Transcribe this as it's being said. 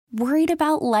Worried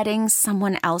about letting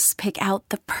someone else pick out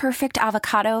the perfect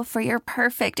avocado for your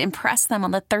perfect impress them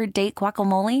on the third date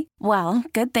guacamole? Well,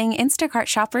 good thing Instacart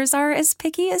shoppers are as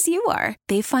picky as you are.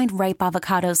 They find ripe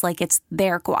avocados like it's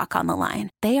their guac on the line.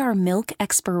 They are milk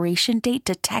expiration date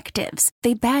detectives.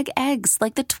 They bag eggs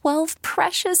like the 12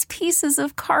 precious pieces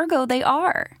of cargo they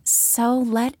are. So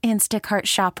let Instacart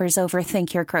shoppers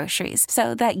overthink your groceries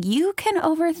so that you can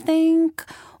overthink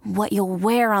what you'll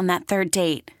wear on that third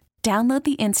date. Download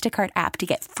the Instacart app to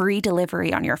get free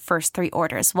delivery on your first 3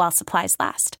 orders while supplies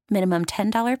last. Minimum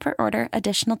 $10 per order.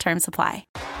 Additional terms apply.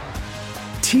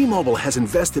 T-Mobile has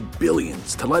invested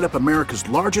billions to light up America's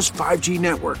largest 5G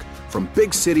network, from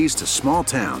big cities to small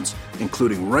towns,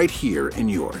 including right here in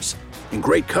yours. And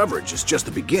great coverage is just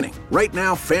the beginning. Right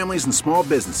now, families and small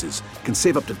businesses can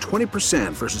save up to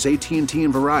 20% versus AT&T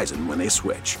and Verizon when they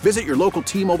switch. Visit your local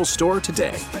T-Mobile store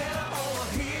today.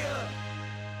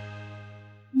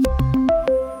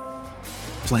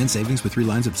 Plan savings with 3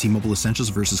 lines of T-Mobile Essentials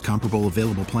versus comparable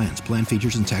available plans. Plan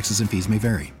features and taxes and fees may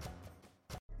vary.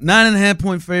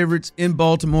 9.5-point favorites in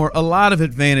Baltimore. A lot of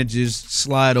advantages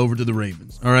slide over to the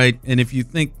Ravens. All right, and if you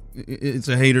think it's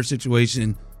a hater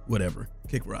situation, whatever.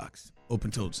 Kick rocks.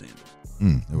 Open-toed sandals.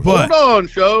 But hold on,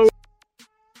 show.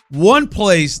 One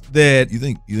place that you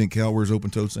think Cal wears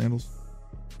open-toed sandals?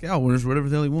 Cal wears whatever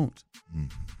the hell he wants.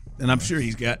 And I'm sure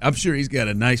he's got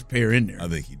a nice pair in there. I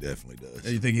think he definitely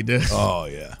does. You think he does? Oh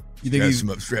yeah. You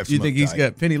think he's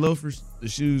got penny loafers, the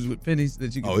shoes with pennies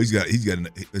that you can? Oh, he's got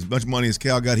as much money as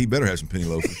Cal got. He better have some penny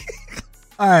loafers.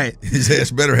 All right, his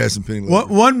ass better have some penny loafers.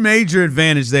 One major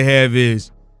advantage they have is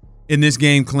in this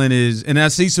game, Clint, is, and I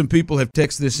see some people have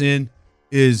texted this in,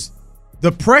 is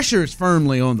the pressure is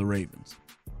firmly on the Ravens.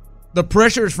 The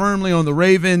pressure is firmly on the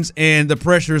Ravens, and the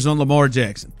pressure is on Lamar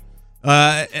Jackson.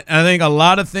 I think a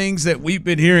lot of things that we've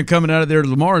been hearing coming out of there,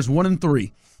 Lamar is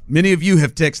 1-3. Many of you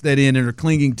have texted that in and are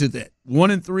clinging to that.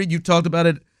 1-3, you talked about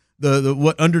it,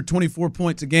 the under 24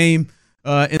 points a game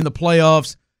in the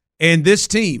playoffs. And this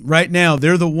team, right now,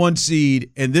 they're the 1 seed,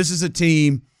 and this is a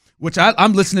team, which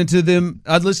I'm listening to them.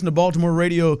 I listened to Baltimore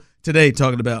radio today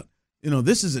talking about,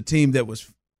 this is a team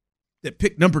that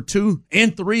picked number 2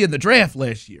 and 3 in the draft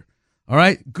last year. All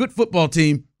right, good football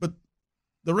team, but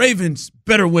the Ravens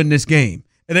better win this game.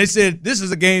 And they said this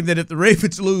is a game that if the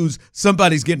Ravens lose,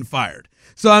 somebody's getting fired.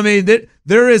 So, I mean,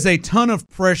 there is a ton of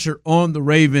pressure on the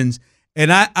Ravens,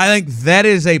 and I think that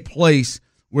is a place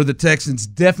where the Texans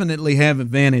definitely have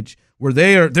advantage, where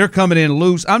they're coming in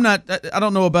loose. I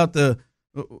don't know about the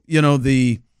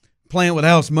playing with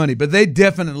house money, but they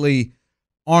definitely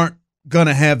aren't going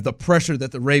to have the pressure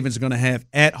that the Ravens are going to have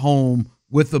at home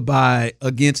with the bye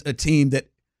against a team that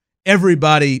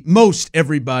most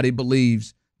everybody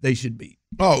believes they should beat.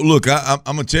 Oh, look, I'm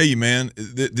gonna tell you, man.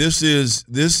 This is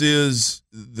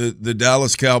the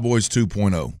Dallas Cowboys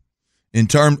 2.0. In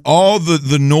terms all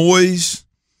the noise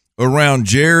around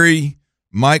Jerry,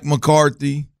 Mike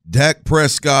McCarthy, Dak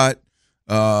Prescott,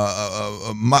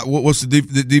 what's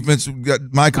the defense? We got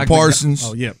Micah Parsons.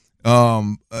 Oh yeah.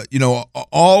 All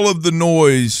of the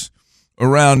noise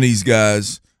around those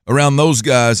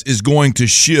guys is going to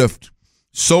shift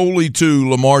solely to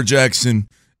Lamar Jackson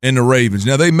and the Ravens.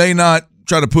 Now, they may not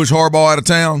try to push Harbaugh out of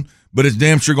town, but it's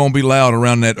damn sure going to be loud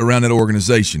around that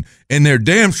organization. And they're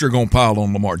damn sure going to pile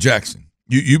on Lamar Jackson.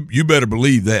 You better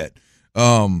believe that.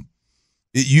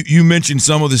 You mentioned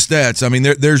some of the stats. I mean,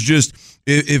 there's just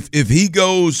if he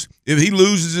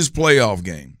loses his playoff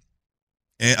game,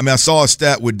 and I mean, I saw a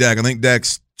stat with Dak. I think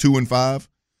Dak's 2-5,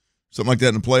 something like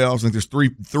that in the playoffs. I think there's three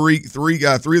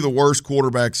of the worst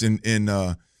quarterbacks in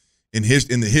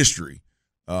the history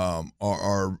are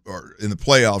in the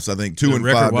playoffs. I think 2-5.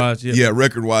 Record-wise, yeah. Yeah,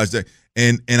 record-wise.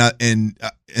 And I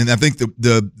think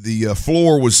the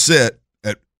floor was set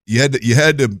at you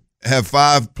had to have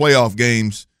 5 playoff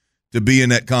games to be in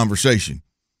that conversation.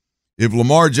 If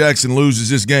Lamar Jackson loses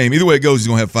this game, either way it goes, he's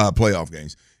going to have 5 playoff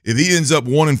games. If he ends up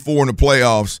 1-4 in the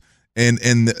playoffs, and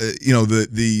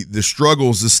the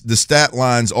struggles, the stat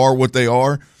lines are what they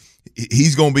are,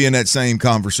 he's going to be in that same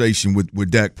conversation with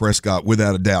Dak Prescott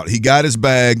without a doubt. He got his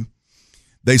bag.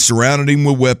 They surrounded him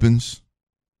with weapons.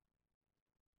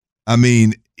 I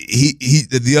mean,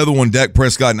 the other one, Dak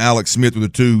Prescott and Alex Smith, were the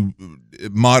 2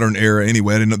 modern era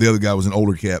anyway. I didn't know the other guy was an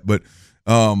older cat, but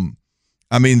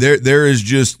I mean, there is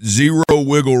just zero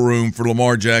wiggle room for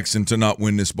Lamar Jackson to not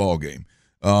win this ball game.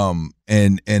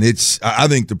 And I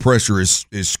think the pressure is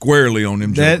squarely on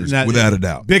them jokers, without a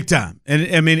doubt. Big time.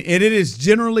 And I mean, it is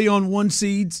generally on 1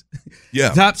 seeds,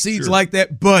 top seeds sure. like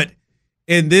that, but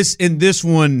in this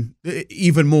one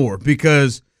even more,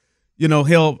 because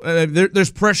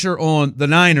there's pressure on the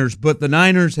Niners, but the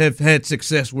Niners have had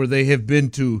success where they have been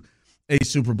to a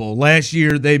Super Bowl. Last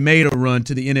year, they made a run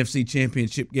to the NFC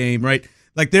Championship game, right?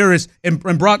 Like there is, and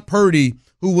Brock Purdy,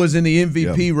 who was in the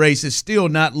MVP race, is still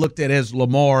not looked at as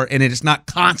Lamar, and it is not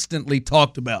constantly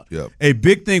talked about. Yep. A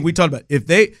big thing we talked about, if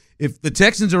the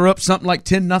Texans are up something like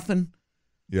 10-0,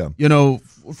 because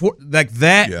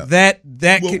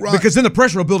then the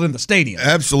pressure will build in the stadium.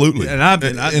 Absolutely. And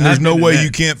there's no way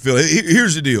you can't feel it.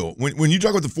 Here's the deal. When you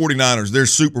talk about the 49ers,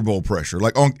 there's Super Bowl pressure.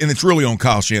 And it's really on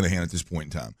Kyle Shanahan at this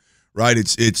point in time, right?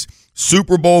 It's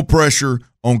Super Bowl pressure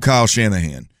on Kyle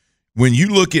Shanahan. When you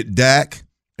look at Dak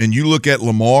and you look at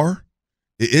Lamar,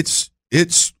 it's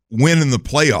winning the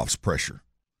playoffs pressure,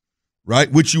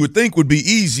 right? Which you would think would be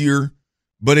easier,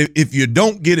 but if you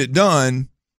don't get it done,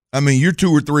 I mean, you're 2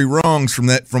 or 3 rungs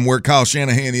from where Kyle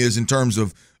Shanahan is in terms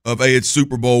of hey, it's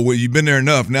Super Bowl. Well, you've been there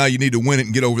enough. Now you need to win it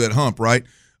and get over that hump, right?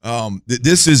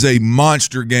 This is a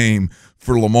monster game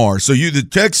for Lamar. So the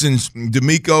Texans,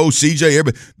 D'Amico, CJ,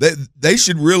 everybody, they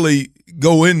should really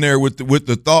go in there with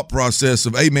the thought process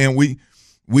of, hey man, we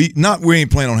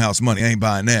ain't playing on house money. I ain't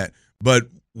buying that, but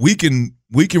we can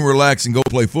relax and go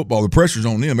play football. The pressure's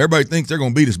on them. Everybody thinks they're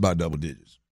going to beat us by double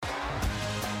digits.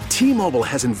 T-Mobile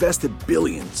has invested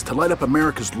billions to light up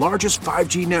America's largest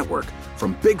 5G network,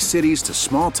 from big cities to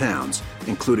small towns,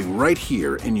 including right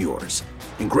here in yours.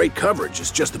 And great coverage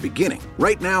is just the beginning.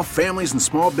 Right now, families and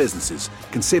small businesses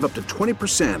can save up to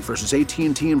 20% versus AT&T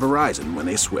and Verizon when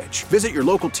they switch. Visit your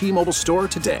local T-Mobile store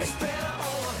today.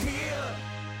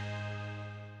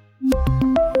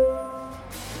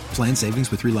 Plan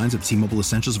savings with 3 lines of T-Mobile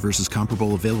Essentials versus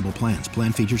comparable available plans.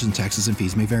 Plan features and taxes and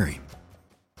fees may vary.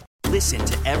 Listen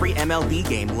to every MLB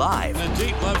game live. In the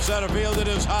deep left center field, it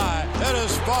is high, it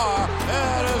is far,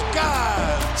 it is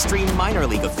gone. Stream minor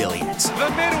league affiliates. The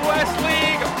Midwest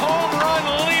League home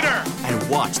run leader. And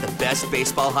watch the best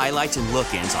baseball highlights and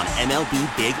look-ins on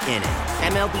MLB Big Inning.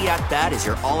 MLB At Bat is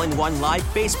your all-in-one live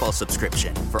baseball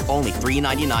subscription for only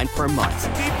 $3.99 per month.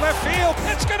 Deep left field,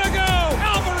 it's gonna go.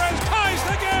 Alvarez ties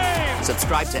the game.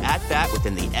 Subscribe to At Bat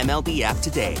within the MLB app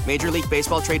today. Major League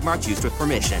Baseball trademarks used with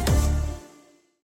permission.